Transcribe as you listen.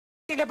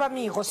განხილება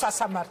მიიღო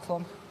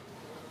სასამართლომ.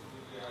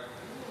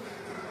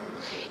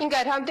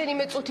 ინგა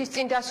რამდენიმე წუთის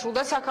წინ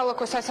დასრულდა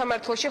საქალაქო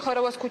სასამართლოში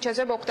ხორავას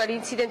ქუჩაზე მომხდარი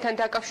ინციდენტთან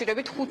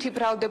დაკავშირებით 5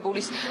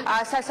 ბრალდებულის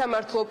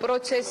სასამართლო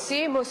პროცესი.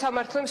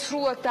 მოსამართლემ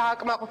სრულად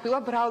დააკმაყოფილა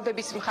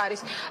ბრალდების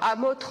მხარის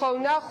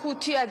მოთხოვნა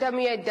 5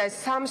 ადამიანიდან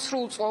 3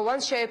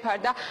 სრულწლოვანს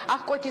შეეფარდა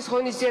აღკვეთის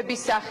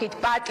ღონისძიების სახით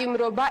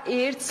პატიმრობა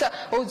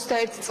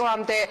 21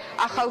 წლამდე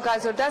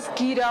ახალგაზრდას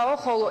გირაო,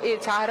 ხოლო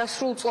ერთს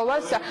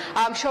არასრულწლოვანს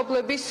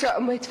მშობლების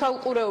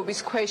მეთვალყურეობის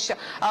ქვეშ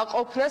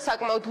ყოფნა.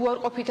 საკმაოდ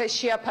უარყოფით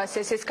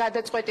შეაფასეს ეს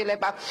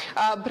გადაწყვეტილება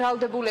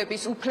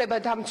ბრალდებულების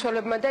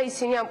უფლებადამცველებმა და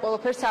ისინი ამ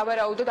ყველაფერს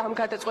სავარაუდოდ ამ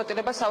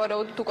გადაწყვეტილებას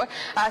სავარაუდოდ უკვე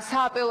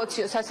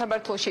სააპელაციო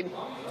სასამართლოში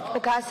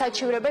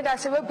გასაჩივრებენ.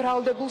 ასევე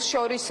ბრალდებულს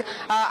შორის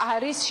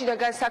არის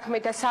შინაგან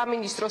საქმეთა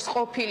სამინისტროს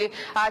ყოფილი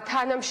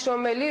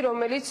თანამშრომელი,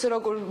 რომელიც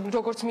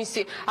როგორც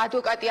მისი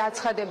ადვოკატი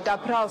აცხადებდა,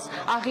 ბრალს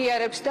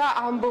აღიარებს და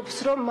ამბობს,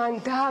 რომ მან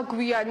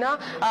დააგვიანა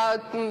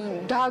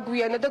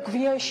და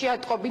გვიან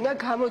შეატყობინა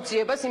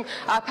გამოძიებას იმ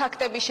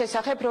ფაქტების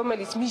შესახებ,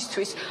 რომელიც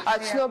მისთვის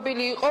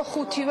ცნობილი იყო.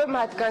 5-ვე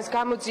მათგანს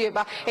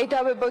გამოძიება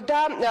ედავებოდა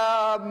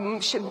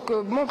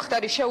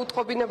მომხდარი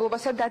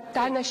შეუტყობინებლობასა და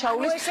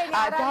დანაშაულის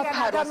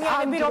დაფარვას.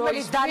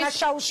 რომელიც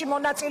დანაშაულში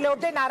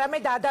მონაწილეობდნენ,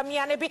 არამედ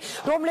ადამიანები,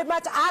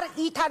 რომლებმაც არ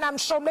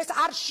ითანამშრომლეს,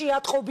 არ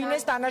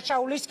შეატყობინეს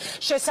დანაშაულის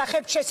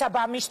შესახებ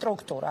შესაბამის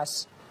სტრუქტურას.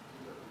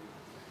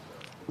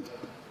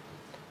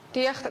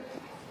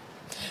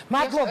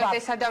 მადლობა.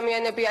 ეს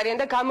ადამიანები არიან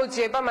და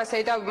გამოძიება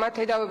მათ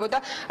ედავებოდა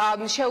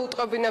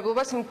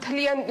შეუტყობინებლობას.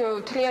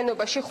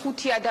 მთლიანობაში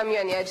 5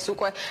 ადამიანი არის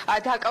უკვე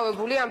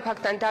დაკავებული ამ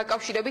ფაქტთან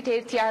დაკავშირებით.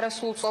 ერთი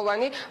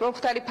არასრულწლოვანი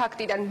მომხდარი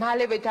ფაქტიდან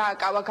მალევე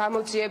დააკავა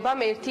გამოძიებამ.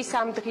 ერთი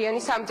 3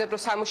 დღიანი სამძებრო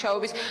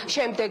სამუშაოების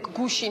შემდეგ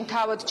გუშინ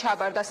თავად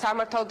ჩაბარდა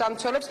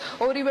სამართალდამცველებს.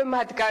 ორივე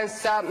მათგანს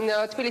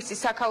თბილისის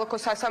საქალაქო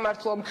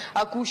სასამართლომ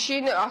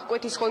გუშინ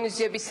აღკვეთის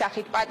ღონისძიების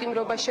სახით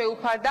პატიმრობა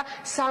შეუფარდა.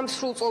 3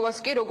 სრულწლოვანს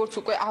კი, როგორც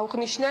უკვე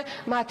აღნიშნე,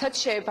 მათაც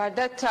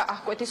შეებარდათ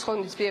აღკვეთის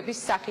ღონისძიების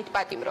სახით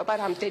პატიმრობა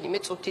რამდენიმე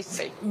წუთის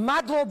წინ.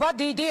 მადლობა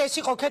დიდი, ეს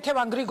იყო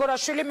ქეთევან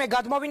გრიგორაშვილი. მე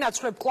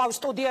გადმოვინაცვლებ კვლავ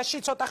სტუდიაში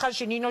ცოტა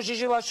ხანში ნინო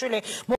ჟიჟილაშვილი.